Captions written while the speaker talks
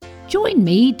Join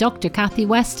me, Dr. Kathy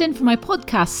Weston, for my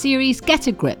podcast series Get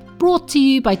a Grip, brought to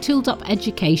you by Tooled Up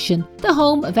Education, the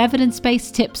home of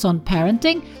evidence-based tips on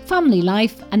parenting, family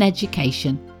life and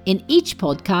education. In each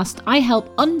podcast, I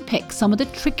help unpick some of the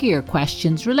trickier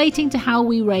questions relating to how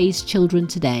we raise children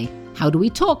today. How do we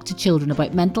talk to children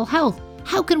about mental health?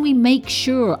 How can we make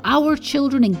sure our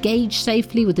children engage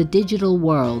safely with the digital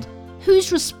world?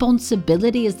 Whose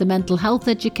responsibility is the mental health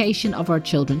education of our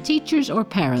children, teachers or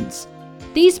parents?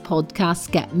 These podcasts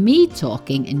get me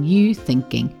talking and you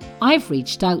thinking. I've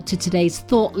reached out to today's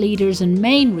thought leaders and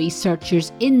main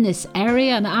researchers in this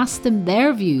area and asked them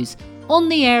their views on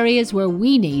the areas where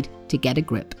we need to get a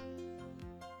grip.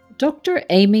 Dr.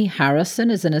 Amy Harrison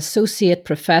is an associate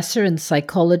professor in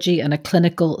psychology and a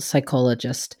clinical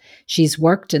psychologist. She's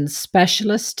worked in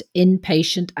specialist,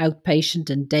 inpatient, outpatient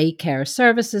and daycare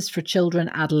services for children,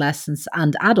 adolescents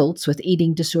and adults with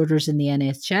eating disorders in the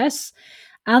NHS,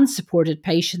 and supported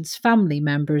patients, family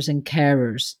members and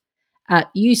carers.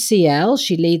 At UCL,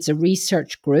 she leads a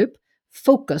research group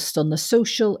focused on the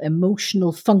social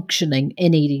emotional functioning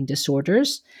in eating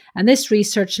disorders, and this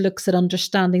research looks at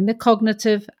understanding the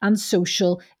cognitive and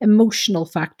social emotional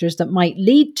factors that might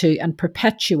lead to and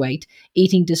perpetuate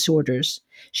eating disorders.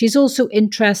 She's also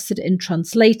interested in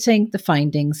translating the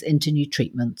findings into new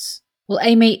treatments. Well,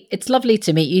 Amy, it's lovely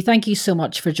to meet you. Thank you so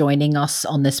much for joining us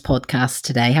on this podcast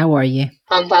today. How are you?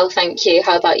 I'm well, thank you.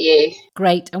 How about you?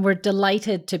 Great. And we're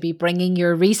delighted to be bringing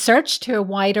your research to a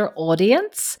wider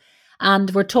audience. And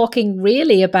we're talking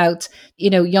really about,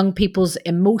 young people's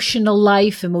emotional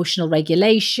life, emotional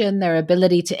regulation, their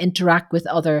ability to interact with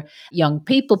other young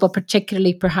people, but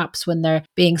particularly perhaps when they're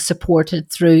being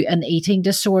supported through an eating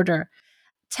disorder.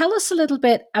 Tell us a little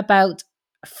bit about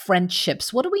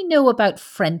friendships. What do we know about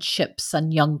friendships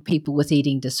and young people with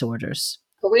eating disorders?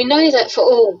 Well, we know that for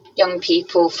all young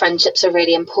people, friendships are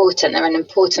really important. They're an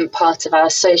important part of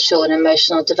our social and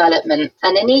emotional development.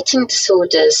 And in eating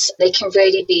disorders, they can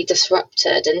really be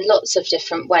disrupted in lots of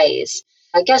different ways.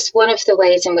 I guess one of the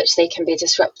ways in which they can be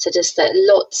disrupted is that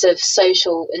lots of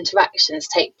social interactions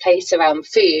take place around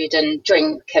food and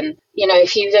drink. And,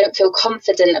 if you don't feel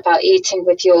confident about eating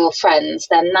with your friends,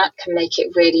 then that can make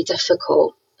it really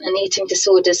difficult. And eating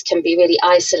disorders can be really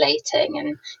isolating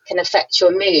and can affect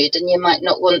your mood. And you might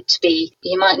not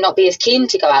be as keen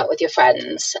to go out with your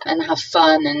friends and have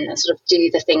fun and sort of do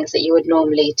the things that you would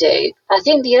normally do. I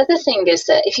think the other thing is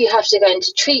that if you have to go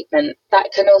into treatment,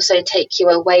 that can also take you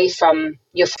away from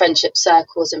your friendship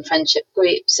circles and friendship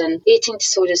groups. And eating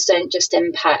disorders don't just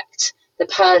impact the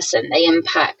person, they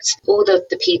impact all of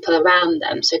the people around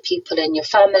them. So people in your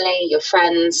family, your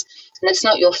friends, and it's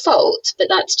not your fault, but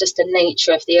that's just the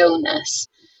nature of the illness.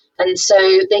 And so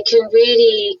they can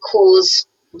really cause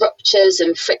ruptures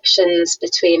and frictions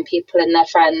between people and their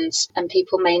friends, and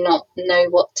people may not know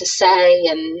what to say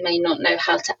and may not know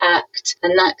how to act,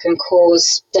 and that can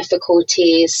cause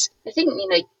difficulties. I think,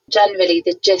 generally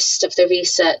the gist of the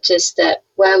research is that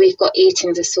where we've got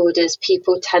eating disorders,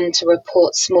 people tend to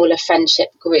report smaller friendship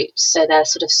groups. So their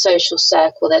sort of social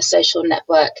circle, their social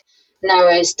network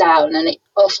narrows down, and it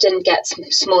often gets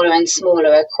smaller and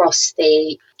smaller across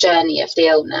the journey of the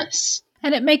illness.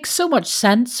 And it makes so much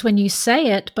sense when you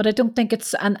say it, but I don't think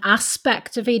it's an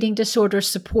aspect of eating disorder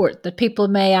support that people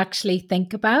may actually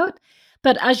think about.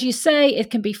 But as you say,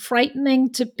 it can be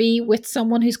frightening to be with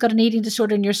someone who's got an eating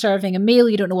disorder and you're serving a meal.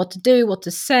 You don't know what to do, what to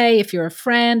say, if you're a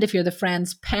friend, if you're the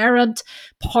friend's parent,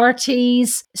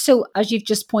 parties. So as you've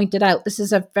just pointed out, this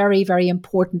is a very, very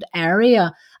important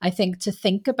area, I think, to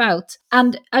think about.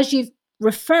 And as you've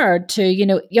referred to,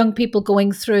 young people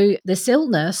going through this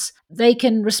illness, they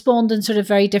can respond in sort of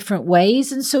very different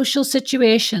ways in social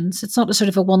situations. It's not a sort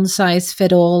of a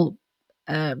one-size-fits-all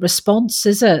response,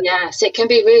 is it? Yes, it can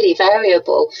be really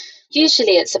variable.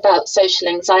 Usually it's about social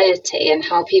anxiety and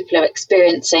how people are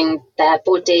experiencing their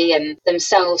body and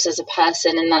themselves as a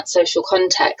person in that social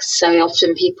context. So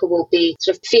often people will be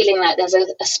sort of feeling like there's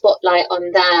a spotlight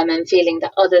on them and feeling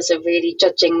that others are really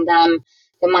judging them.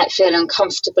 They might feel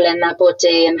uncomfortable in their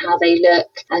body and how they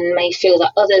look, and may feel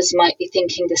that others might be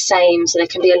thinking the same. So there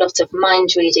can be a lot of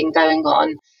mind reading going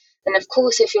on. And of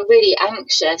course, if you're really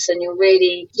anxious and you're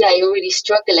really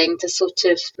struggling to sort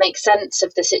of make sense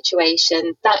of the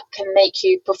situation, that can make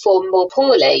you perform more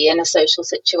poorly in a social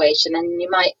situation, and you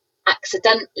might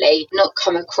accidentally not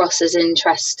come across as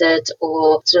interested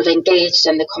or sort of engaged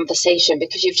in the conversation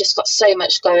because you've just got so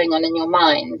much going on in your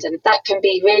mind. And that can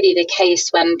be really the case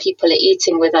when people are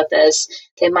eating with others.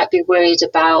 They might be worried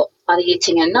about are they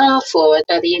eating enough, or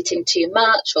are they eating too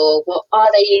much, or what are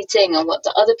they eating, and what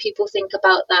do other people think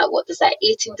about that? What does their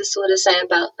eating disorder say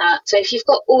about that? So if you've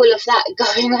got all of that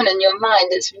going on in your mind,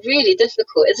 it's really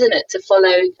difficult, isn't it, to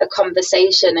follow a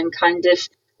conversation and kind of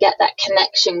get that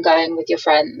connection going with your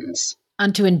friends.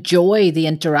 And to enjoy the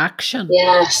interaction.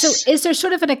 Yes. So is there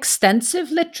sort of an extensive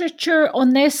literature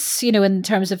on this, in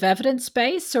terms of evidence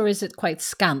base, or is it quite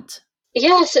scant?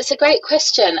 Yes, it's a great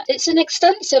question. It's an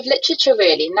extensive literature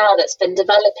really now that's been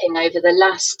developing over the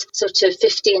last sort of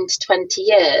 15 to 20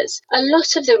 years. A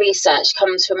lot of the research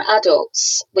comes from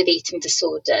adults with eating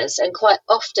disorders, and quite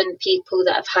often people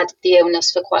that have had the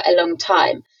illness for quite a long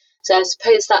time. So I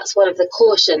suppose that's one of the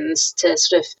cautions to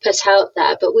sort of put out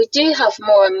there. But we do have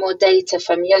more and more data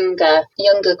from younger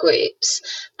groups.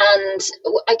 And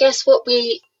I guess what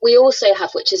we also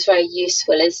have, which is very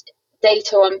useful, is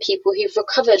data on people who've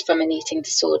recovered from an eating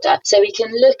disorder. So we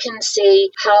can look and see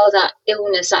how that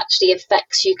illness actually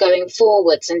affects you going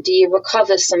forwards, and do you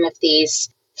recover some of these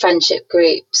friendship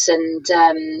groups and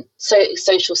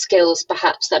social skills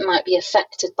perhaps that might be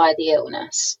affected by the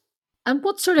illness. And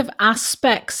what sort of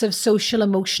aspects of social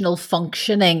emotional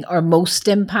functioning are most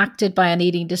impacted by an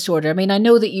eating disorder? I mean, I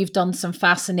know that you've done some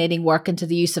fascinating work into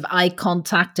the use of eye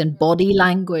contact and body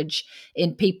language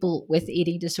in people with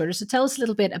eating disorders. So tell us a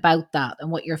little bit about that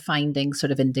and what your findings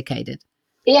sort of indicated.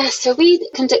 Yeah, so we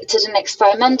conducted an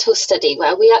experimental study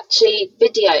where we actually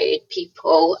videoed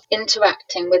people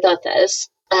interacting with others.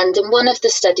 And in one of the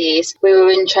studies, we were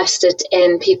interested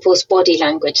in people's body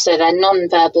language, so their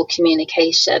non-verbal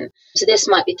communication. So this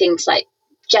might be things like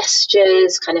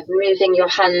gestures, kind of moving your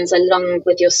hands along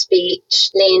with your speech,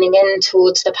 leaning in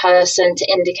towards the person to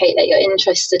indicate that you're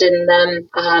interested in them,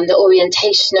 the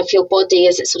orientation of your body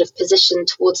as it's sort of positioned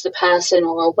towards the person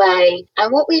or away.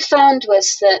 And what we found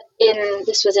was that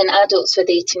this was in adults with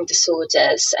eating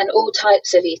disorders and all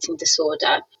types of eating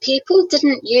disorder, people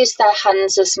didn't use their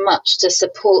hands as much to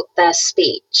support their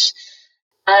speech.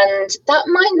 And that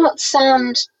might not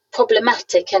sound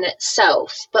problematic in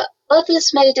itself, but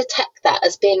others may detect that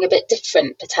as being a bit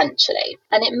different potentially.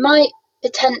 And it might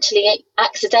potentially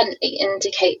accidentally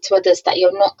indicate to others that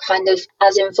you're not kind of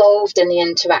as involved in the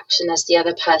interaction as the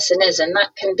other person is. And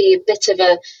that can be a bit of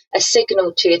a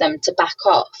signal to them to back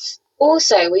off.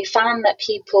 Also, we found that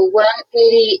people weren't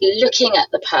really looking at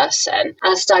the person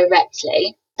as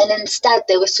directly. And instead,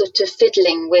 they were sort of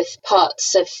fiddling with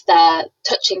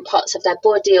touching parts of their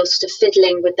body, or sort of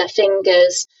fiddling with their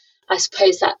fingers. I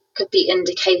suppose that could be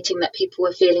indicating that people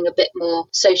were feeling a bit more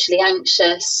socially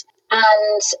anxious,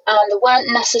 and they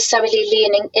weren't necessarily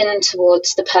leaning in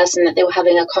towards the person that they were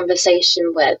having a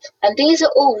conversation with. And these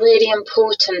are all really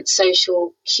important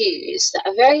social cues that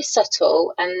are very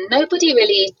subtle, and nobody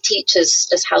really teaches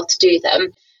us how to do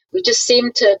them. We just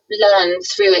seem to learn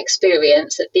through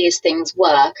experience that these things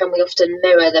work, and we often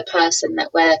mirror the person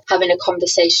that we're having a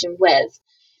conversation with.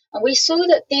 And we saw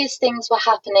that these things were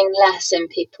happening less in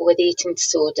people with eating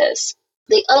disorders.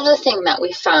 The other thing that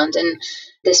we found in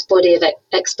this body of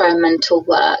experimental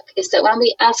work is that when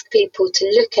we ask people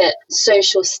to look at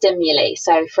social stimuli,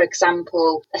 so for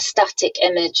example, a static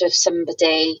image of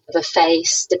somebody, of a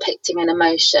face depicting an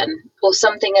emotion, or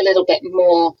something a little bit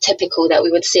more typical that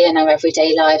we would see in our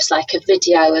everyday lives, like a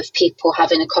video of people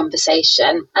having a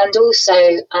conversation, and also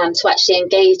to actually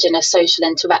engage in a social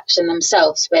interaction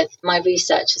themselves with my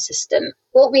research assistant.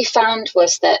 What we found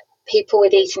was that people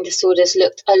with eating disorders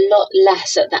looked a lot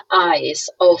less at the eyes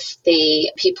of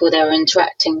the people they were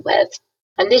interacting with.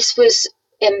 And this was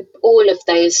in all of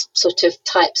those sort of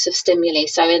types of stimuli.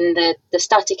 So in the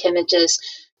static images,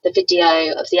 the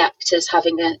video of the actors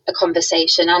having a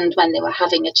conversation, and when they were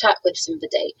having a chat with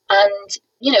somebody. And,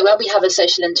 when we have a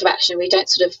social interaction, we don't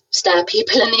sort of stare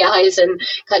people in the eyes and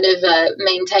kind of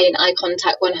maintain eye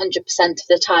contact 100% of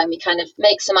the time. We kind of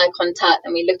make some eye contact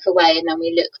and we look away and then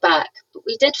we look back. But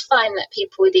we did find that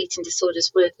people with eating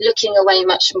disorders were looking away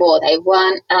much more. They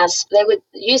were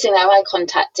using their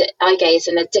eye gaze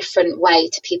in a different way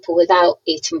to people without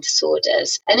eating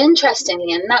disorders. And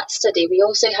interestingly, in that study, we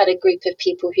also had a group of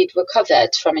people who'd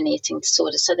recovered from an eating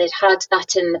disorder. So they'd had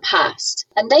that in the past.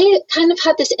 And they kind of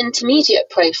had this intermediate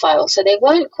profile. So they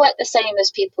weren't quite the same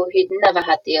as people who'd never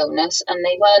had the illness, and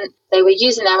they were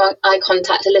using their eye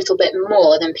contact a little bit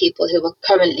more than people who were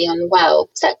currently unwell.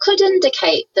 So that could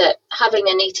indicate that having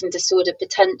an eating disorder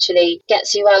potentially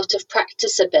gets you out of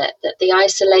practice a bit, that the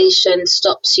isolation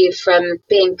stops you from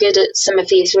being good at some of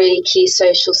these really key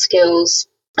social skills.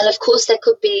 And of course, there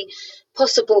could be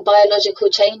possible biological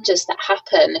changes that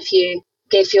happen if you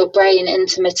give your brain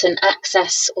intermittent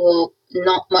access or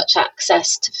not much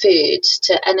access to food,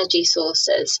 to energy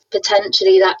sources,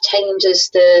 potentially that changes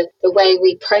the way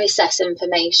we process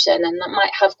information, and that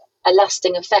might have a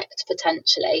lasting effect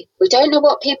potentially. We don't know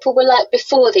what people were like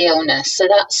before the illness, so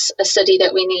that's a study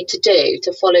that we need to do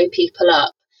to follow people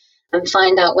up and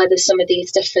find out whether some of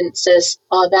these differences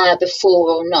are there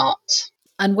before or not.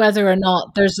 And whether or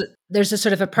not there's a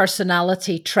sort of a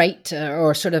personality trait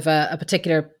or sort of a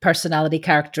particular personality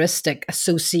characteristic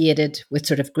associated with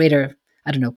sort of greater,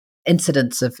 I don't know,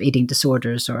 incidence of eating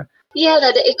disorders or... Yeah,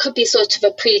 that it could be sort of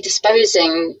a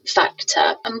predisposing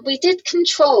factor. And we did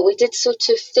sort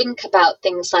of think about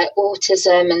things like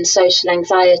autism and social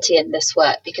anxiety in this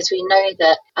work, because we know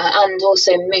that, and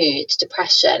also mood,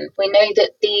 depression, we know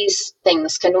that these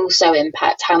things can also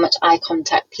impact how much eye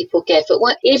contact people give. But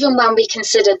even when we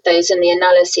considered those in the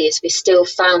analyses, we still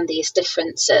found these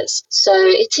differences. So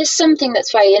it is something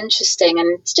that's very interesting.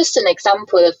 And it's just an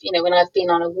example of, when I've been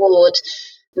on a ward,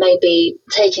 maybe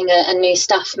taking a new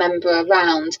staff member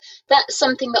around, that's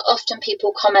something that often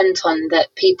people comment on, that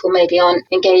people maybe aren't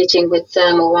engaging with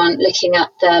them or aren't looking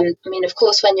at them. I mean, of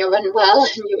course, when you're unwell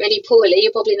and you're really poorly,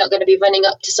 you're probably not going to be running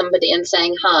up to somebody and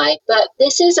saying hi. But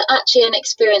this is actually an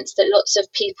experience that lots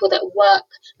of people that work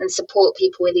and support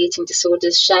people with eating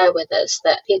disorders share with us,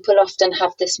 that people often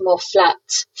have this more flat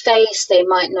face. They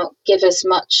might not give as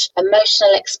much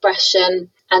emotional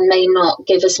expression and may not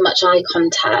give as much eye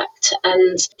contact.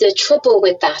 And the trouble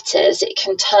with that is it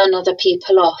can turn other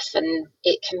people off, and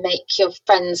it can make your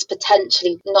friends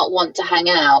potentially not want to hang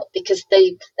out because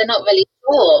they're not really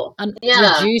sure. And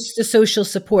reduce the social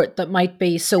support that might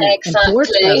be so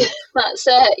important. That's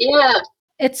it, yeah.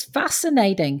 It's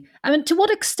fascinating. I mean, to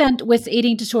what extent with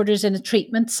eating disorders in a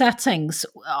treatment settings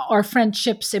are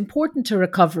friendships important to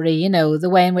recovery? The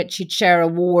way in which you'd share a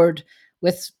ward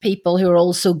with people who are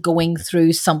also going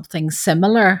through something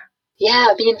similar? Yeah,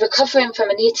 recovering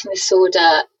from an eating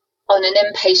disorder on an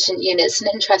inpatient unit is an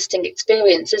interesting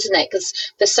experience, isn't it?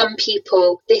 Because for some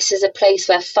people, this is a place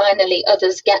where finally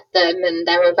others get them and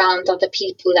they're around other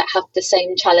people that have the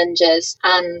same challenges,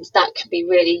 and that can be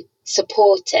really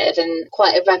supportive and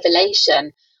quite a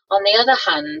revelation. On the other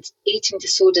hand, eating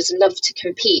disorders love to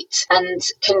compete and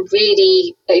can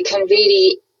really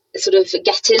sort of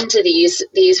get into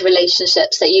these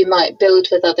relationships that you might build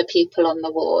with other people on the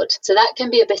ward. So that can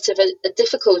be a bit of a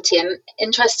difficulty. And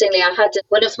interestingly, I had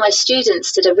one of my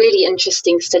students did a really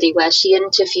interesting study where she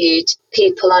interviewed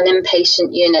people on inpatient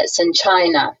units in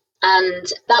China.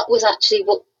 And that was actually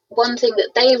one thing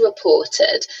that they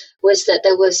reported was that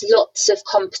there was lots of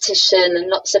competition and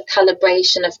lots of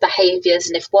calibration of behaviours.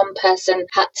 And if one person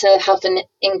had to have an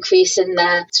increase in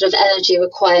their sort of energy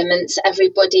requirements,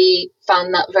 everybody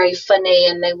found that very funny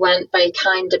and they weren't very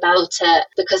kind about it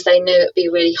because they knew it'd be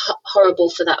really horrible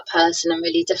for that person and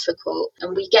really difficult.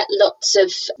 And we get lots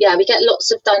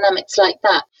of dynamics like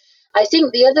that. I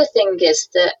think the other thing is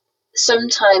that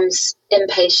sometimes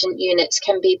inpatient units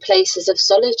can be places of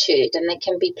solitude, and they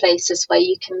can be places where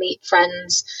you can meet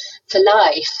friends for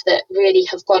life that really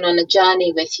have gone on a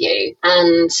journey with you.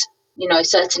 And, I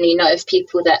certainly know of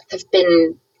people that have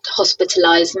been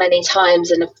hospitalised many times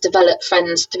and have developed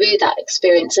friends through that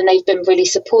experience, and they've been really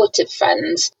supportive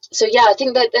friends. So, yeah, I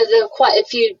think that there are quite a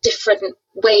few different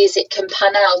ways it can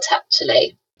pan out,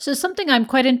 actually. So something I'm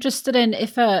quite interested in,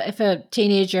 if a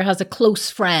teenager has a close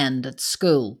friend at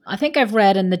school, I think I've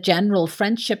read in the general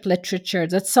friendship literature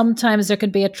that sometimes there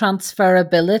can be a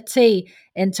transferability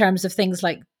in terms of things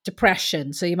like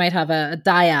depression. So you might have a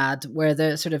dyad where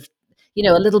the sort of,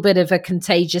 a little bit of a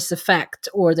contagious effect,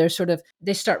 or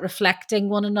they start reflecting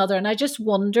one another. And I just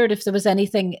wondered if there was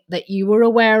anything that you were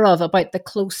aware of about the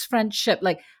close friendship,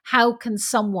 like how can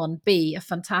someone be a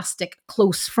fantastic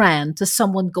close friend to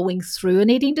someone going through an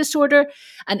eating disorder?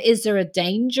 And is there a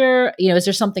danger? Is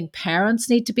there something parents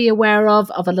need to be aware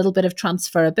of a little bit of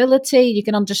transferability? You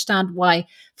can understand why,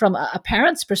 from a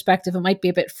parent's perspective, it might be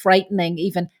a bit frightening,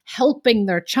 even helping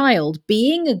their child,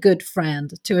 being a good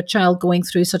friend to a child going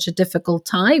through such a difficult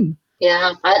time.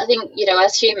 Yeah, I think,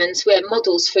 as humans, we're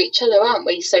models for each other, aren't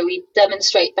we? So we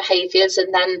demonstrate behaviours,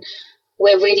 and then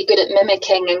we're really good at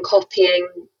mimicking and copying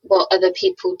what other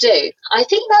people do. I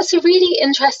think that's a really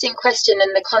interesting question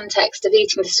in the context of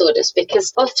eating disorders,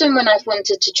 because often when I've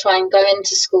wanted to try and go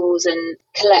into schools and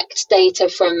collect data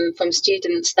from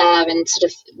students there and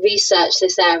sort of research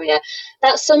this area,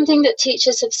 that's something that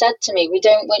teachers have said to me. We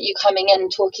don't want you coming in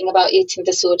talking about eating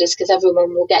disorders because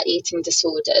everyone will get eating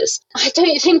disorders. I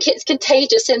don't think it's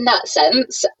contagious in that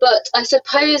sense, but I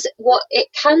suppose what it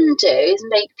can do is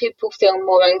make people feel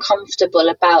more uncomfortable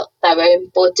about their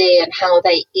own body and how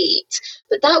they eat eat.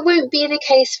 But that won't be the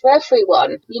case for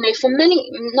everyone. For many,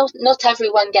 not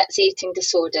everyone gets eating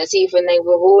disorders, even they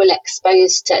were all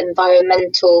exposed to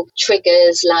environmental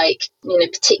triggers like,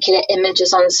 particular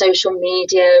images on social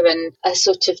media and a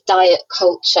sort of diet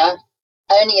culture.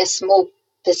 Only a small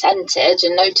percentage,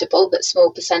 a notable but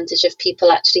small percentage of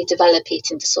people actually develop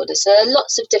eating disorders. So there are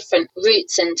lots of different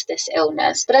routes into this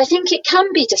illness, but I think it can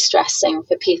be distressing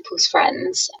for people's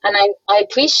friends, and I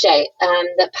appreciate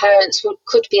that parents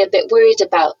could be a bit worried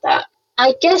about that.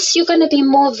 I guess you're going to be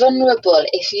more vulnerable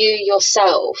if you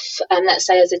yourself, let's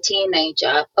say as a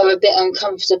teenager, are a bit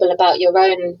uncomfortable about your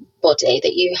own body,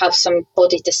 that you have some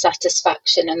body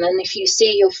dissatisfaction, and then if you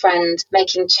see your friend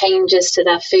making changes to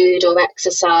their food or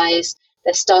exercise,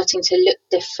 they're starting to look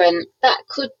different, that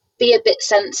could be a bit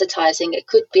sensitizing, it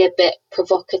could be a bit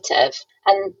provocative.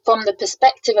 And from the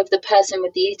perspective of the person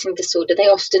with the eating disorder, they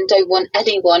often don't want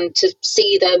anyone to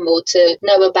see them or to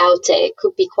know about it. It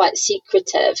could be quite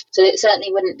secretive. So it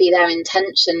certainly wouldn't be their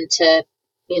intention to,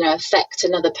 affect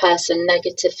another person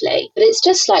negatively. But it's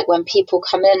just like when people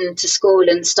come into school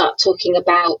and start talking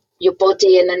about your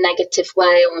body in a negative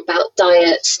way or about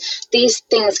diets. These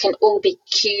things can all be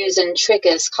cues and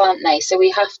triggers, can't they? So we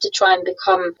have to try and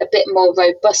become a bit more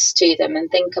robust to them and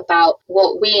think about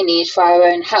what we need for our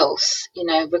own health,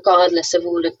 regardless of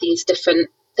all of these different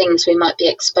things we might be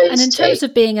exposed to. And in terms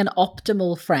of being an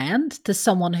optimal friend to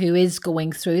someone who is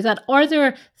going through that, are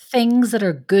there things that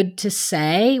are good to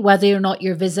say, whether or not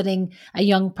you're visiting a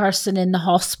young person in the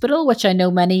hospital, which I know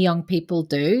many young people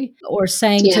do, or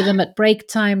saying to them at break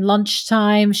time,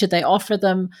 lunchtime, should they offer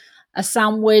them a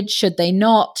sandwich? Should they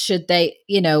not? Should they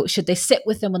sit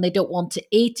with them when they don't want to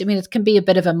eat? I mean, it can be a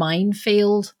bit of a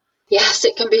minefield. Yes,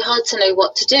 it can be hard to know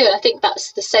what to do. And I think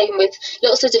that's the same with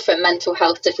lots of different mental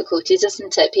health difficulties,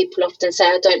 isn't it? People often say,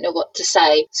 I don't know what to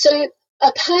say. So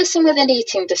a person with an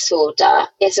eating disorder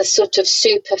is a sort of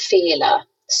super feeler.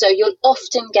 So you'll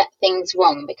often get things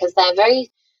wrong because their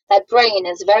brain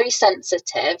is very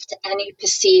sensitive to any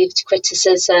perceived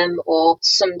criticism or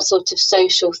some sort of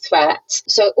social threat.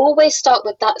 So always start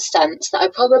with that sense that I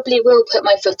probably will put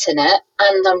my foot in it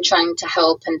and I'm trying to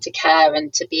help and to care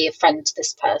and to be a friend to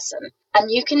this person. And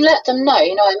you can let them know,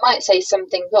 I might say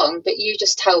something wrong, but you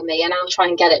just tell me and I'll try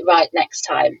and get it right next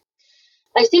time.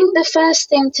 I think the first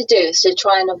thing to do is to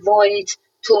try and avoid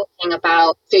talking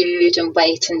about food and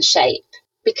weight and shape.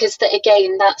 Because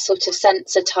that sort of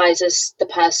sensitizes the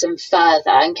person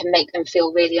further and can make them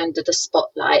feel really under the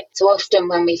spotlight. So often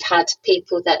when we've had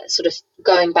people that sort of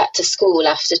going back to school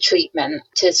after treatment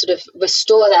to sort of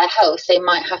restore their health, they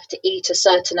might have to eat a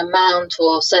certain amount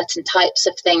or certain types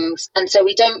of things. And so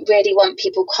we don't really want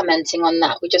people commenting on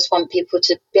that. We just want people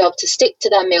to be able to stick to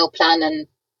their meal plan and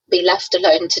be left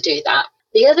alone to do that.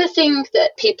 The other thing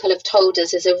that people have told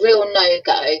us is a real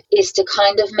no-go is to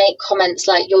kind of make comments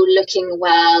like you're looking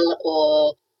well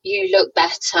or you look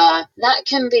better. That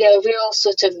can be a real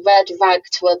sort of red rag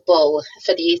to a bull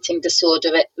for the eating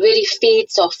disorder. It really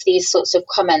feeds off these sorts of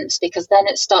comments because then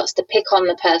it starts to pick on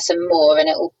the person more and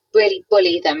it will really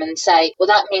bully them and say, well,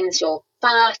 that means you're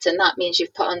fat and that means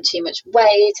you've put on too much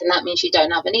weight and that means you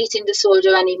don't have an eating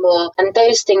disorder anymore. And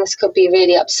those things could be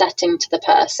really upsetting to the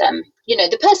person.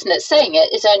 The person that's saying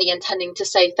it is only intending to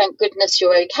say, thank goodness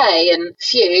you're okay and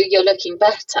phew, you're looking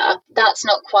better. That's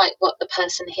not quite what the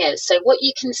person hears. So what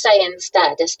you can say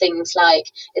instead is things like,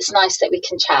 it's nice that we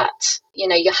can chat.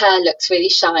 Your hair looks really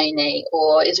shiny,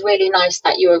 or it's really nice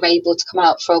that you were able to come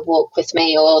out for a walk with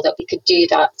me, or that we could do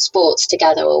that sports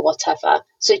together or whatever.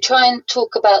 So try and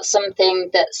talk about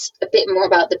something that's a bit more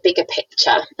about the bigger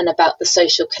picture and about the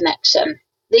social connection.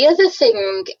 The other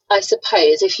thing, I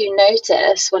suppose, if you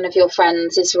notice one of your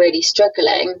friends is really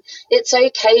struggling, it's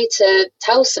okay to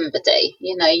tell somebody.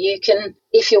 You can,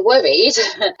 if you're worried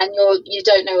and you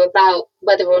don't know about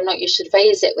whether or not you should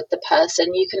raise it with the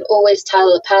person, you can always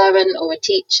tell a parent or a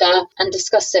teacher and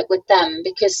discuss it with them,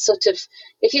 because sort of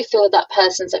if you feel that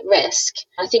person's at risk,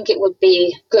 I think it would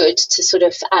be good to sort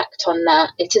of act on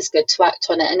that. It is good to act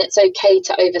on it, and it's okay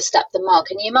to overstep the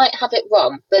mark. And you might have it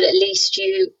wrong, but at least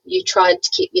you tried to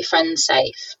keep your friends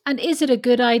safe. And is it a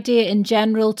good idea in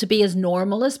general to be as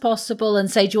normal as possible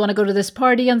and say, do you want to go to this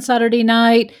party on Saturday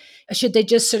night? Should they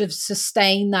just sort of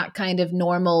sustain that kind of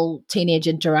normal teenage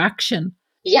interaction?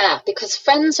 Yeah, because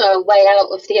friends are a way out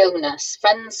of the illness.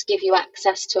 Friends give you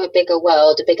access to a bigger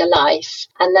world, a bigger life.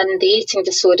 And then the eating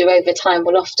disorder over time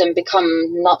will often become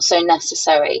not so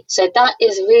necessary. So that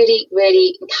is really,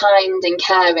 really kind and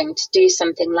caring to do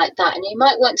something like that. And you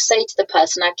might want to say to the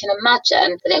person, I can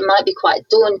imagine that it might be quite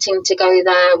daunting to go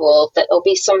there, or that there'll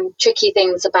be some tricky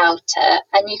things about it.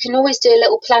 And you can always do a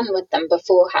little plan with them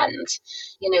beforehand.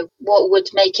 what would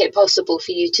make it possible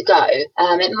for you to go.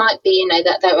 It might be,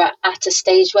 that they're at a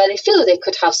stage where they feel they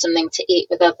could have something to eat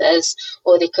with others,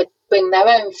 or they could bring their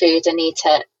own food and eat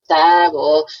it there,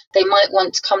 or they might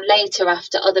want to come later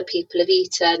after other people have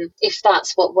eaten. If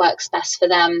that's what works best for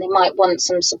them, they might want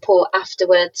some support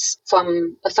afterwards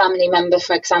from a family member,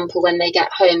 for example, when they get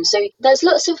home. So there's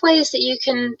lots of ways that you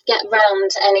can get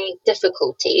around any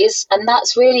difficulties, and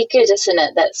that's really good, isn't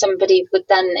it, that somebody would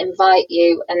then invite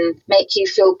you and make you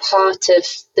feel part of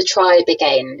the tribe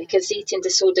again, because eating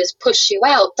disorders push you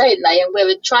out, don't they? And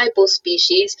we're a tribal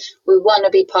species. We want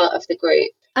to be part of the group.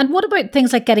 And what about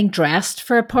things like getting dressed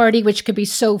for a party, which could be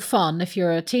so fun if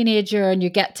you're a teenager and you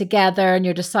get together and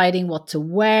you're deciding what to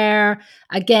wear?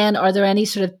 Again, are there any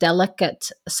sort of delicate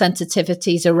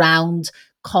sensitivities around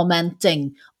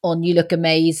commenting on you look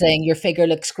amazing, your figure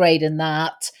looks great in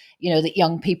that, that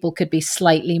young people could be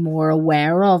slightly more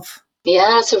aware of? Yeah,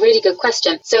 that's a really good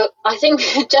question. So I think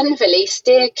generally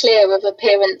steer clear of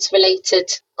appearance-related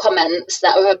comments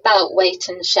that are about weight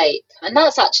and shape. And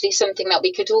that's actually something that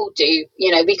we could all do,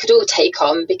 we could all take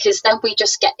on, because then we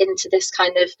just get into this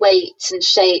kind of weight and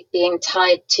shape being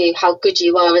tied to how good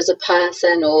you are as a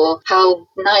person or how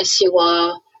nice you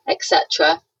are,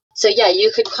 etc. So yeah,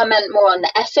 you could comment more on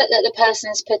the effort that the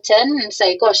person's put in and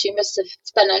say, gosh, you must have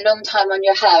spent a long time on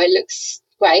your hair. It looks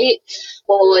great.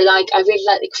 Or like, I really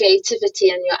like the creativity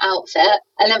in your outfit.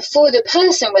 And then for the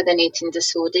person with an eating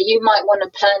disorder, you might want to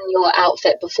plan your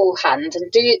outfit beforehand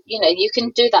and you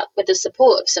can do that with the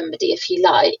support of somebody if you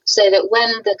like, so that when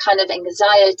the kind of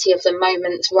anxiety of the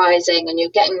moment's rising and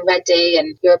you're getting ready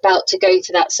and you're about to go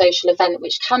to that social event,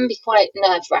 which can be quite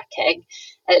nerve-wracking,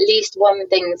 at least one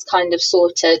thing's kind of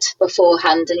sorted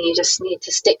beforehand and you just need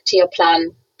to stick to your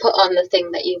plan, put on the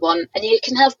thing that you want. And you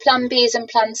can have plan Bs and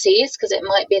plan Cs, because it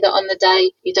might be that on the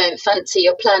day you don't fancy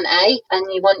your plan A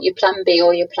and you want your plan B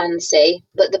or your plan C.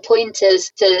 But the point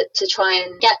is to try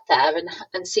and get there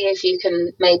and see if you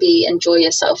can maybe enjoy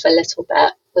yourself a little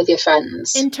bit with your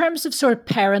friends. In terms of sort of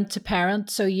parent to parent,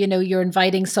 so you're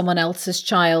inviting someone else's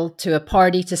child to a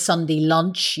party, to Sunday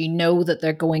lunch, that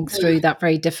they're going through that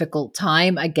very difficult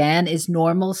time. Again, is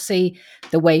normalcy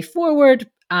the way forward?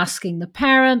 Asking the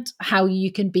parent how you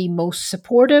can be most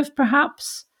supportive,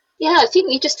 perhaps? Yeah, I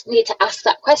think you just need to ask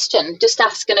that question. Just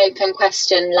ask an open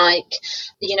question like,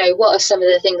 what are some of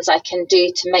the things I can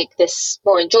do to make this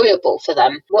more enjoyable for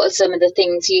them? What are some of the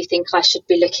things you think I should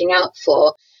be looking out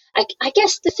for? I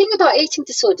guess the thing about eating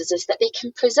disorders is that they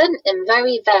can present in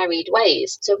very varied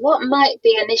ways. So what might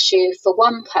be an issue for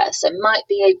one person might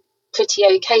be pretty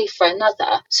okay for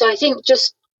another. So I think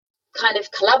just kind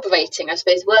of collaborating, I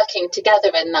suppose, working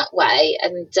together in that way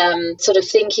and sort of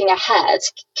thinking ahead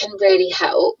can really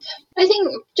help. I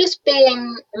think just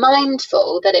being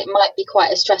mindful that it might be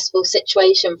quite a stressful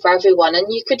situation for everyone, and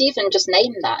you could even just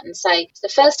name that and say, it's the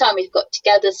first time we've got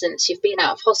together since you've been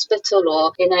out of hospital,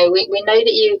 or, we know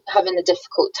that you're having a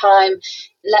difficult time.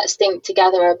 Let's think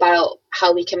together about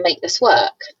how we can make this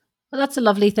work. Well, that's a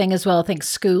lovely thing as well. I think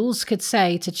schools could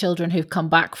say to children who've come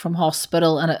back from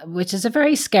hospital, and which is a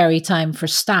very scary time for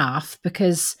staff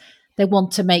because they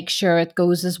want to make sure it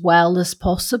goes as well as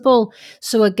possible.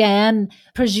 So again,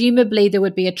 presumably there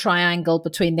would be a triangle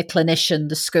between the clinician,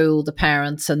 the school, the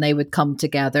parents, and they would come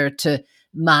together to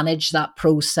manage that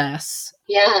process.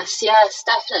 Yes,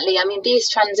 definitely. I mean, these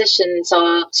transitions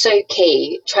are so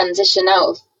key. Transition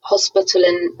out of hospital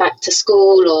and back to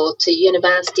school or to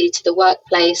university, to the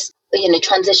workplace.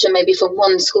 Transition maybe from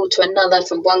one school to another,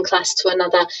 from one class to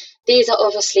another. These are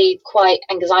obviously quite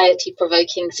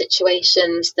anxiety-provoking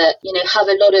situations that, have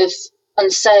a lot of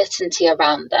uncertainty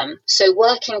around them. So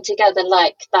working together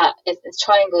like that, the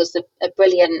triangle is a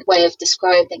brilliant way of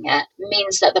describing it,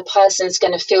 means that the person's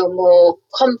going to feel more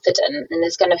confident and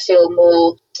is going to feel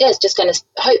more, it's just going to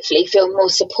hopefully feel more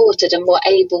supported and more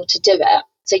able to do it.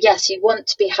 So yes, you want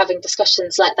to be having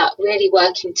discussions like that, really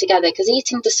working together, because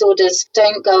eating disorders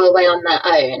don't go away on their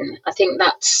own. I think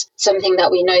that's something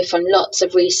that we know from lots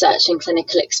of research and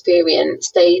clinical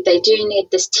experience. They do need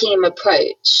this team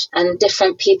approach, and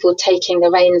different people taking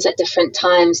the reins at different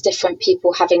times, different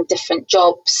people having different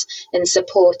jobs in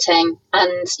supporting.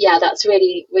 And yeah, that's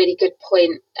really, really good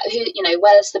point.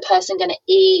 Where's the person going to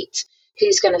eat?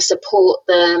 Who's going to support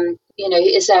them?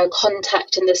 Is there a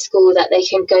contact in the school that they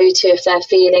can go to if they're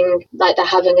feeling like they're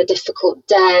having a difficult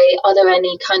day? Are there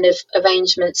any kind of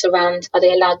arrangements around, are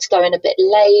they allowed to go in a bit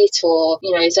late, or,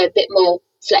 is there a bit more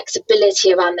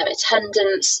flexibility around their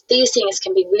attendance? These things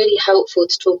can be really helpful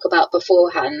to talk about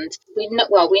beforehand. We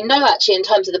know actually in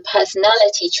terms of the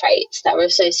personality traits that are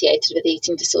associated with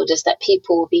eating disorders that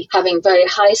people will be having very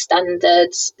high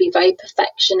standards, be very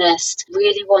perfectionist,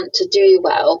 really want to do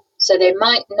well. So they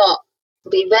might not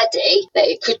be ready, that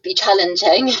it could be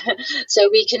challenging. So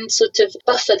we can sort of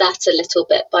buffer that a little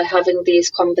bit by having these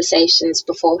conversations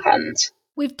beforehand.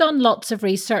 We've done lots of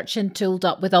research in Tooled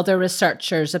Up with other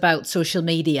researchers about social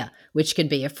media, which can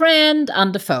be a friend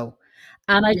and a foe.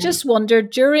 And I just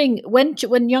wondered, when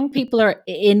young people are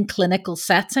in clinical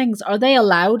settings, are they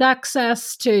allowed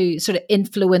access to sort of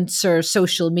influencer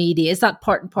social media? Is that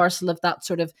part and parcel of that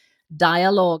sort of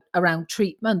dialogue around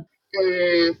treatment?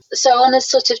 So on a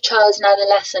sort of child and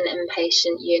adolescent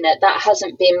inpatient unit, that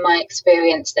hasn't been my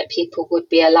experience, that people would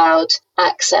be allowed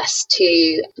access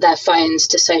to their phones,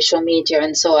 to social media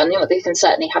and so on. They can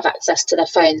certainly have access to their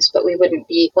phones, but we wouldn't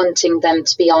be wanting them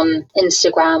to be on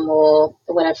Instagram or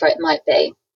whatever it might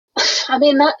be. I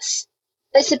mean,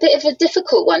 it's a bit of a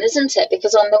difficult one, isn't it?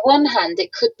 Because on the one hand,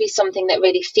 it could be something that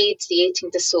really feeds the eating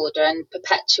disorder and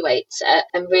perpetuates it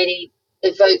and really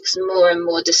evokes more and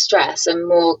more distress and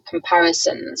more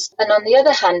comparisons. And on the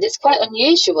other hand, it's quite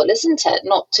unusual, isn't it,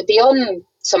 not to be on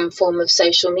some form of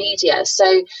social media.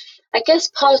 So I guess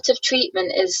part of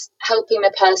treatment is helping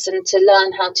the person to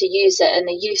learn how to use it in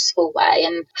a useful way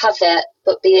and have it,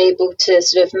 but be able to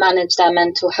sort of manage their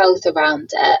mental health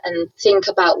around it and think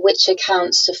about which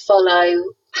accounts to follow,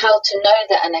 how to know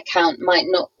that an account might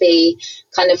not be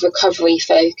kind of recovery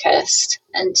focused,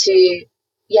 and to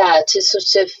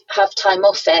sort of have time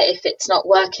off it if it's not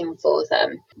working for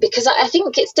them. Because I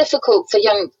think it's difficult for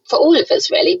all of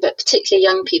us really, but particularly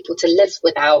young people, to live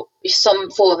without some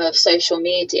form of social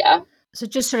media. So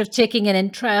just sort of taking an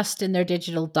interest in their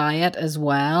digital diet as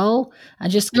well, and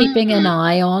just keeping an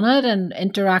eye on it and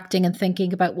interacting and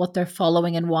thinking about what they're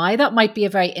following and why. That might be a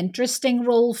very interesting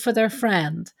role for their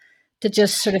friend, to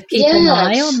just sort of keep an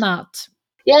eye on that.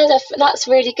 Yeah, that's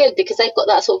really good, because they've got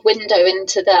that sort of window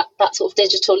into that sort of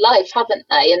digital life, haven't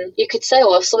they? And you could say,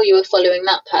 I saw you were following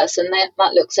that person.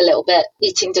 That looks a little bit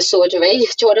eating disordery.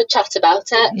 Do you want to chat about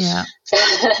it? Yeah.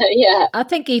 Yeah. I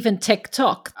think even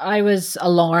TikTok, I was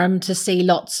alarmed to see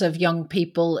lots of young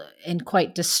people in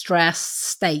quite distressed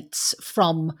states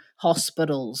from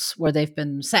hospitals where they've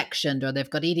been sectioned or they've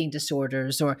got eating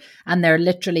disorders, and they're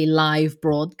literally live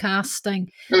broadcasting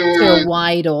to a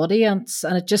wide audience.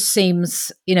 And it just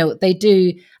seems, they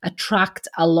do attract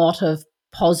a lot of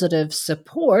positive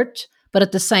support, but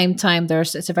at the same time,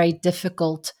 it's a very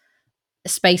difficult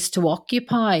space to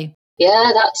occupy.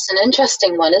 Yeah, that's an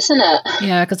interesting one, isn't it?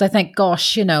 Yeah, because I think,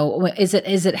 gosh, is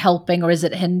it helping or is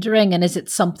it hindering? And is it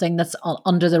something that's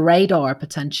under the radar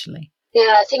potentially?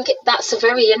 Yeah, I think that's a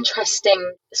very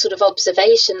interesting sort of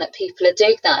observation, that people are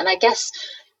doing that. And I guess,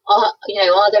 are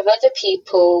there other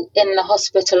people in the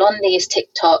hospital on these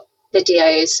TikTok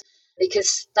videos?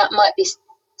 Because that might be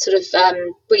sort of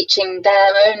breaching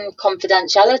their own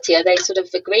confidentiality. Are they sort of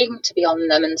agreeing to be on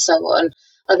them and so on?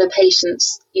 Other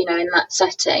patients, in that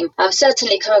setting. I've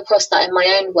certainly come across that in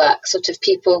my own work, sort of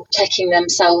people checking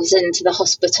themselves into the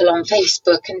hospital on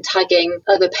Facebook and tagging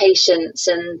other patients,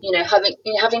 and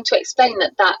having to explain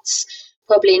that that's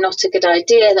probably not a good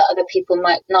idea, that other people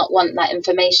might not want that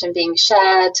information being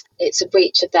shared. It's a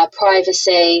breach of their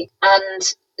privacy.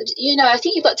 And I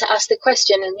think you've got to ask the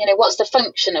question, and what's the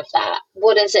function of that?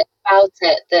 What is it about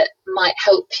it that might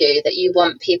help you, that you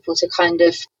want people to kind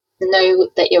of know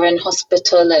that you're in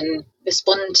hospital and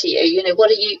respond to you?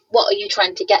 What are you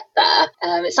trying to get there?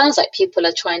 It sounds like people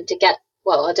are trying to get,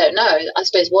 well, I don't know. I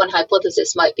suppose one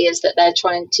hypothesis might be is that they're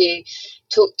trying to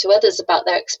talk to others about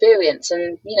their experience.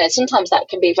 And, sometimes that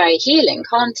can be very healing,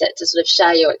 can't it? To sort of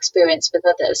share your experience with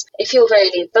others. If you're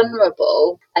really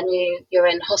vulnerable and you're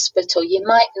in hospital, you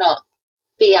might not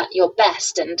be at your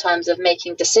best in terms of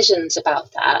making decisions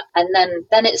about that, and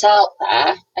then it's out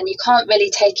there and you can't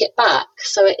really take it back.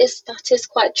 So that is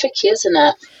quite tricky, isn't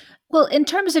it? Well, in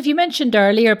terms of, you mentioned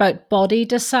earlier about body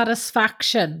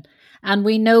dissatisfaction, and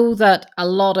we know that a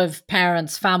lot of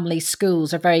parents, families,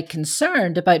 schools are very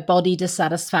concerned about body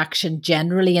dissatisfaction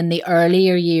generally in the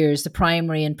earlier years, the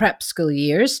primary and prep school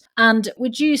years. And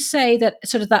would you say that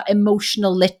sort of that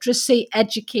emotional literacy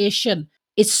education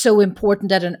is so important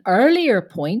at an earlier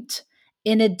point,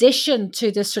 in addition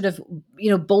to this sort of,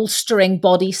 bolstering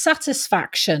body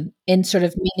satisfaction in sort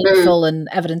of meaningful and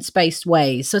evidence-based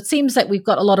ways? So it seems like we've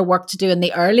got a lot of work to do in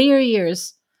the earlier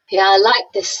years. Yeah, I like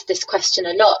this question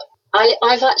a lot.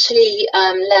 I've actually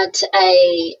led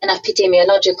an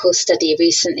epidemiological study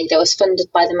recently that was funded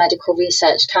by the Medical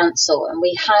Research Council, and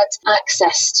we had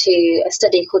access to a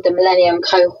study called the Millennium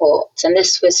Cohort, and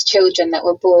this was children that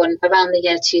were born around the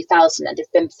year 2000 and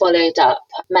have been followed up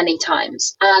many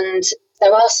times. And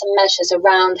there are some measures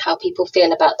around how people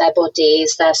feel about their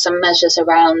bodies. There are some measures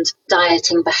around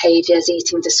dieting behaviours,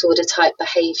 eating disorder type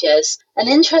behaviours. And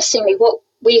interestingly, what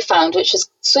we found, which was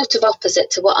sort of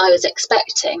opposite to what I was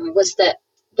expecting, was that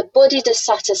the body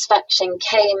dissatisfaction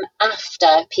came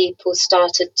after people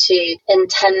started to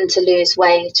intend to lose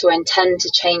weight or intend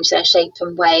to change their shape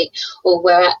and weight, or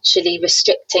were actually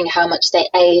restricting how much they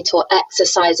ate or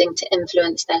exercising to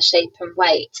influence their shape and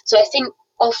weight. So I think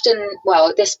often,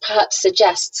 this perhaps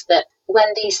suggests that when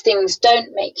these things don't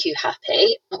make you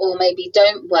happy, or maybe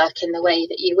don't work in the way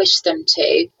that you wish them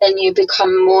to, then you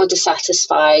become more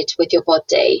dissatisfied with your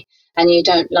body and you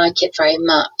don't like it very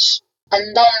much.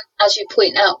 And then, as you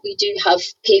point out, we do have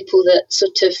people that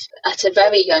sort of at a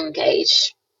very young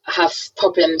age have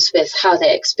problems with how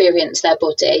they experience their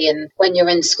body. And when you're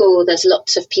in school, there's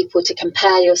lots of people to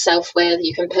compare yourself with.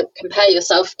 You can compare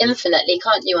yourself infinitely,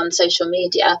 can't you, on social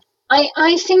media?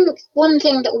 I think one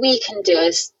thing that we can do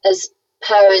as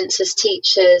parents, as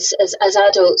teachers, as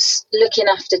adults looking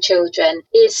after children,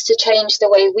 is to change the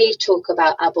way we talk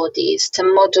about our bodies, to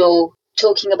model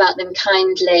talking about them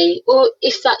kindly, or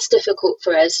if that's difficult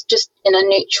for us, just in a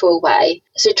neutral way.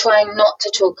 So trying not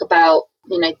to talk about,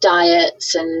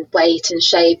 diets and weight and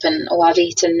shape and, I've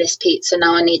eaten this pizza,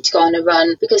 now I need to go on a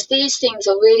run, because these things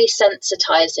are really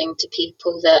sensitizing to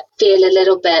people that feel a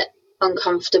little bit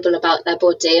uncomfortable about their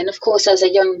body. And of course, as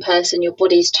a young person, your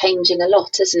body's changing a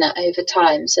lot, isn't it, over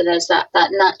time? So there's that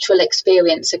natural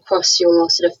experience across your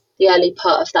sort of the early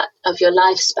part of your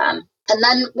lifespan. And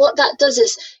then what that does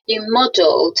is you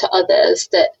model to others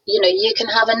that, you can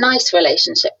have a nice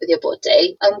relationship with your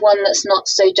body, and one that's not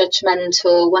so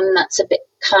judgmental, one that's a bit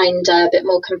kinder, a bit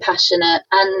more compassionate.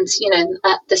 And,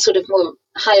 at the sort of more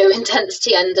higher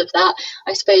intensity end of that,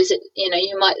 I suppose,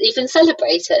 you might even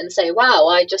celebrate it and say, wow,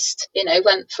 I just,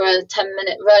 went for a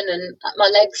 10-minute run and my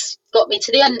legs got me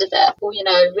to the end of it. Or,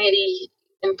 really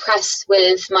impressed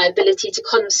with my ability to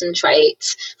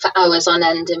concentrate for hours on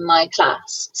end in my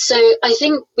class. So I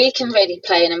think we can really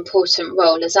play an important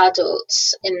role as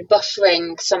adults in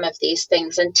buffering some of these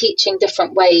things and teaching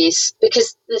different ways.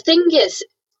 Because the thing is,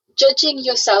 judging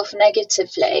yourself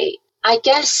negatively, I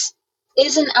guess,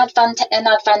 is an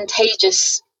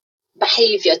advantageous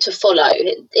behaviour to follow.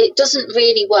 It doesn't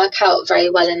really work out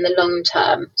very well in the long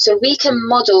term. So we can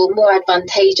model more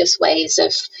advantageous ways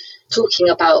of talking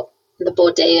about the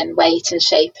body and weight and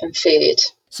shape and food.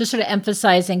 So sort of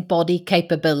emphasizing body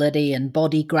capability and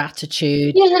body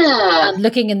gratitude. Yeah. And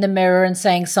looking in the mirror and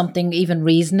saying something even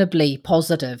reasonably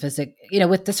positive. Is it,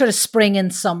 with the sort of spring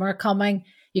and summer coming,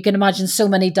 you can imagine so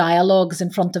many dialogues in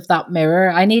front of that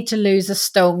mirror. I need to lose a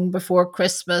stone before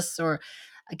Christmas, or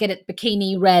get it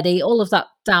bikini ready. All of that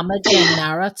damaging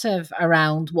narrative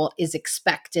around what is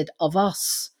expected of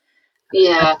us.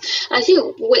 Yeah, I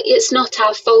think it's not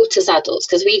our fault as adults,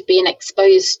 because we've been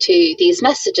exposed to these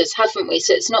messages, haven't we?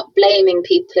 So it's not blaming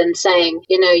people and saying,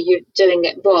 you're doing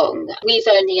it wrong. We've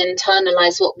only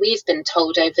internalized what we've been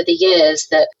told over the years,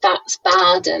 that that's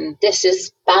bad and this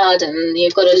is bad and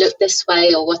you've got to look this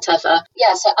way or whatever.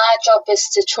 Yeah, so our job is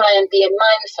to try and be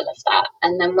mindful of that.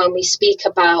 And then when we speak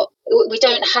about, we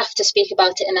don't have to speak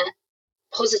about it in a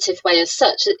positive way as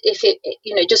such. If it,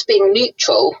 just being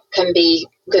neutral can be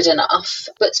good enough,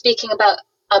 but speaking about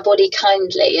our body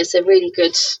kindly is a really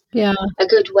good a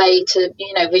good way to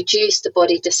reduce the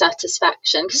body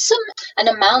dissatisfaction, because an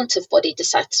amount of body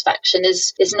dissatisfaction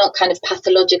is not kind of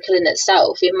pathological in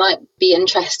itself. You might be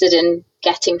interested in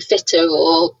getting fitter,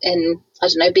 or in, I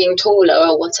don't know, being taller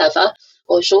or whatever,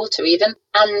 or shorter even.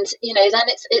 And, then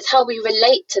it's how we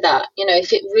relate to that.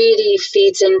 If it really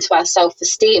feeds into our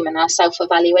self-esteem and our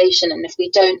self-evaluation, and if we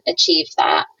don't achieve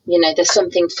that, there's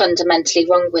something fundamentally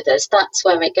wrong with us. That's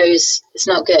where it goes. It's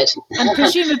not good. And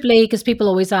presumably, because people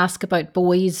always ask about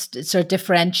boys, sort of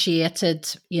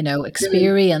differentiated,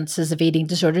 experiences of eating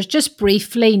disorders, just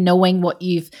briefly knowing what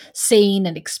you've seen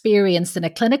and experienced in a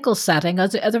clinical setting, are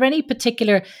there any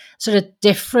particular sort of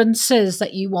differences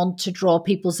that you want to draw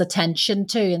people's attention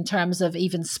to in terms of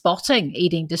even spotting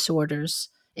eating disorders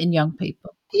in young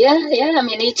people? Yeah. I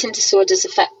mean, eating disorders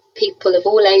affect people of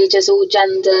all ages, all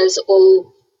genders,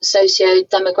 all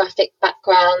socio-demographic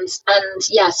backgrounds. And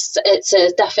yes, it's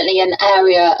definitely an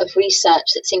area of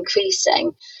research that's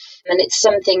increasing. And it's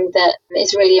something that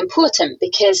is really important,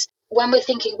 because when we're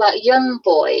thinking about young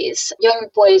boys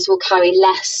will carry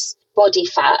less body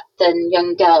fat than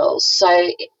young girls. So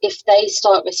if they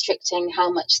start restricting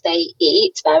how much they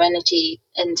eat, their energy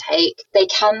intake, they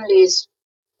can lose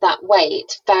that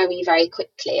weight very, very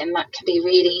quickly, and that can be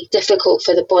really difficult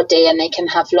for the body, and they can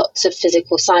have lots of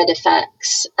physical side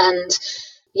effects. And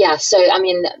so I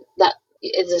mean, that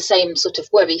is the same sort of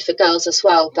worry for girls as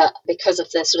well, but because of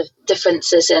the sort of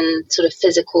differences in sort of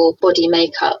physical body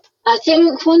makeup. I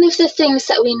think one of the things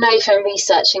that we know from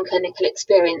research and clinical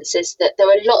experience is that there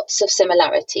are lots of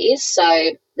similarities. So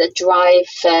the drive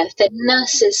for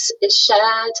thinness is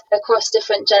shared across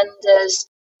different genders.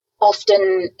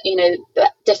 Often,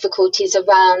 difficulties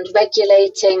around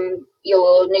regulating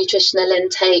your nutritional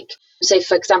intake. So,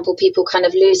 for example, people kind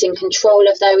of losing control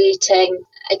of their eating,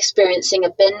 experiencing a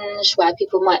binge where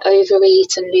people might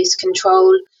overeat and lose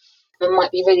control and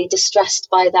might be really distressed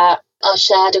by that, are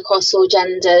shared across all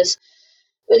genders.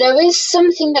 But there is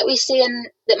something that we see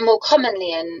that more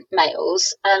commonly in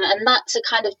males, and that's a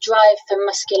kind of drive for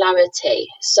muscularity.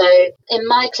 So in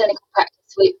my clinical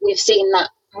practice, we've seen that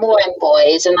more in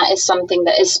boys, and that is something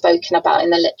that is spoken about in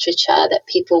the literature, that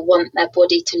people want their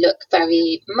body to look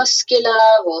very muscular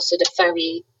or sort of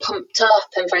very pumped up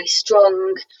and very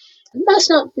strong. That's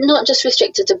not just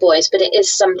restricted to boys, but it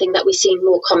is something that we see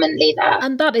more commonly there.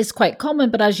 And that is quite common,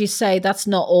 but as you say, that's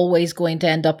not always going to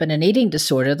end up in an eating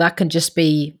disorder. That can just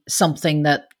be something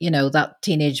that, that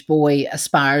teenage boy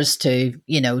aspires to,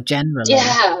 generally.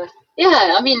 Yeah.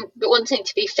 I mean, wanting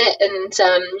to be fit and,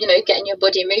 getting your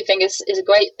body moving is a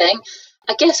great thing.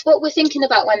 I guess what we're thinking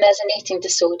about when there's an eating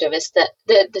disorder is that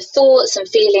the thoughts and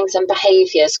feelings and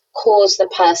behaviours cause the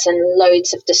person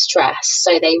loads of distress.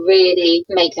 So they really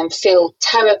make them feel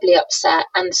terribly upset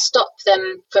and stop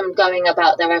them from going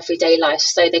about their everyday life.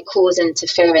 So they cause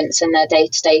interference in their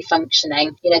day-to-day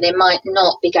functioning. They might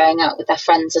not be going out with their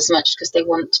friends as much because they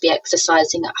want to be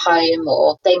exercising at home,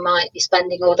 or they might be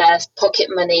spending all their pocket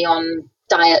money on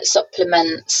diet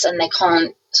supplements and they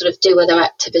can't sort of do other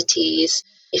activities.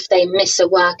 If they miss a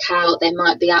workout, they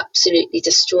might be absolutely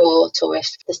distraught, or if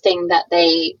the thing that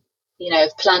they,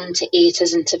 have planned to eat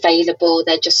isn't available,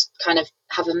 they just kind of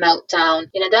have a meltdown.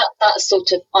 That's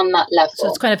sort of on that level. So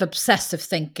it's kind of obsessive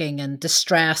thinking and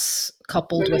distress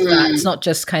coupled with that. It's not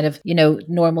just kind of,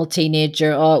 normal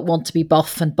teenager, want to be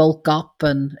buff and bulk up,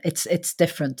 and it's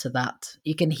different to that.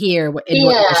 You can hear what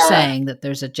you're saying, that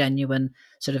there's a genuine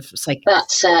sort of psychic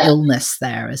illness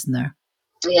there, isn't there?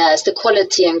 Yeah, it's the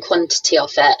quality and quantity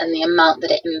of it and the amount that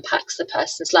it impacts the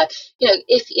person's life.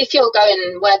 If you're going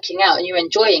and working out and you're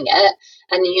enjoying it,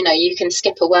 and you can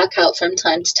skip a workout from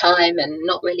time to time and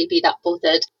not really be that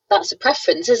bothered, that's a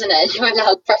preference, isn't it? You're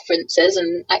allowed preferences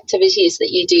and activities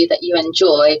that you do that you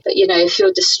enjoy. But if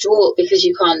you're distraught because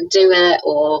you can't do it,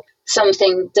 or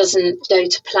something doesn't go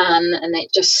to plan and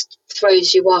it just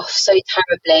throws you off so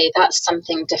terribly, that's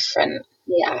something different.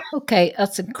 Yeah. Okay,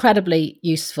 that's incredibly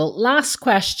useful. Last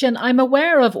question. I'm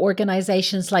aware of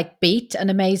organisations like Beat, an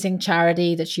amazing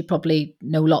charity that you probably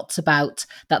know lots about,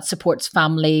 that supports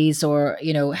families or,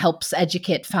 helps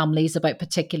educate families about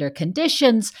particular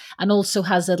conditions, and also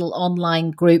has little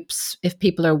online groups if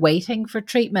people are waiting for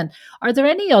treatment. Are there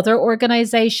any other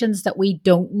organisations that we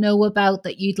don't know about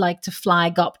that you'd like to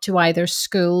flag up to either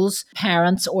schools,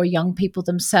 parents, or young people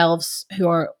themselves who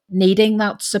are needing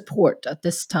that support at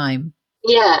this time?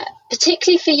 Yeah,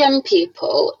 particularly for young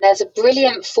people, there's a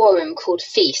brilliant forum called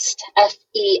FEAST,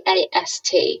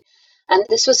 FEAST. And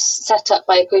this was set up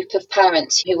by a group of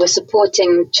parents who were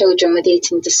supporting children with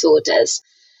eating disorders.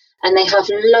 And they have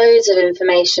loads of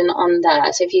information on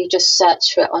there. So if you just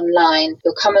search for it online,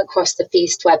 you'll come across the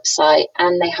FEAST website,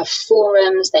 and they have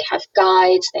forums, they have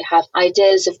guides, they have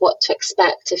ideas of what to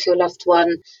expect if your loved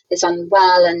one is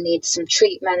unwell and needs some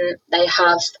treatment. They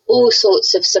have all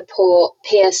sorts of support,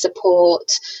 peer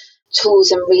support,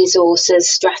 tools and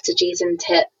resources, strategies and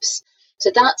tips. So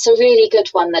that's a really good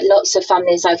one that lots of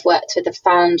families I've worked with have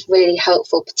found really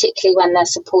helpful, particularly when they're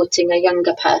supporting a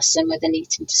younger person with an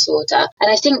eating disorder.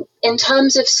 And I think in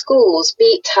terms of schools,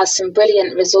 Beat has some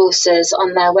brilliant resources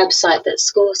on their website that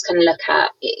schools can look at.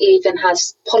 It even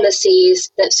has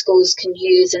policies that schools can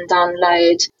use and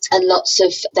download, and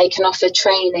they can offer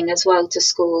training as well to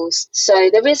schools. So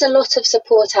there is a lot of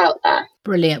support out there.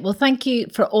 Brilliant. Well, thank you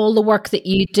for all the work that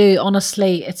you do.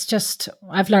 Honestly,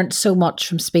 I've learned so much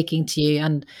from speaking to you,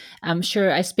 and I'm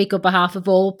sure I speak on behalf of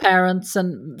all parents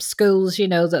and schools,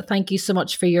 that thank you so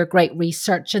much for your great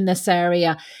research in this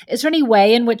area. Is there any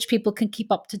way in which people can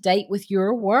keep up to date with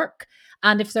your work?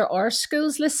 And if there are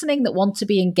schools listening that want to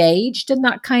be engaged in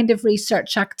that kind of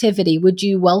research activity, would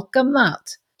you welcome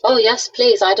that? Oh, yes,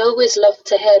 please. I'd always love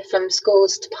to hear from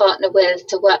schools to partner with,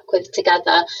 to work with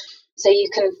together. So you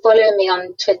can follow me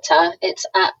on Twitter. It's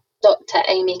at Dr.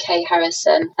 Amy K.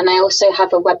 Harrison. And I also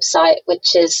have a website,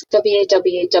 which is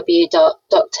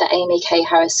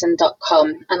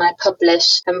www.dramykharrison.com. And I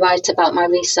publish and write about my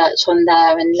research on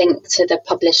there and link to the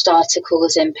published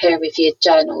articles in peer-reviewed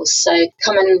journals. So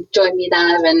come and join me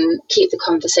there and keep the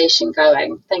conversation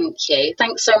going. Thank you.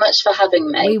 Thanks so much for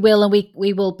having me. We will, and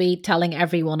we will be telling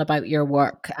everyone about your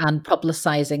work and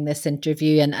publicising this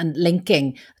interview and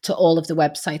linking to all of the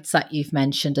websites that you've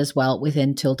mentioned as well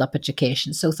within Tooled Up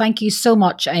Education. So thank you so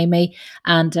much, Amy,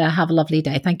 and have a lovely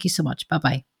day. Thank you so much.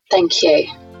 Bye-bye. Thank you.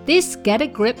 This Get a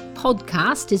Grip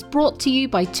podcast is brought to you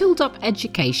by Tooled Up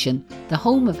Education, the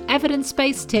home of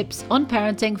evidence-based tips on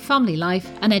parenting, family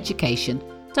life and education.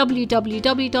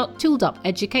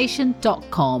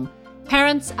 www.tooledupeducation.com.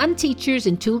 Parents and teachers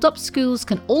in Tooled Up schools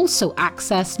can also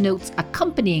access notes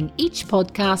accompanying each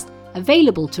podcast,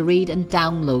 available to read and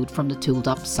download from the Tooled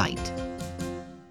Up site.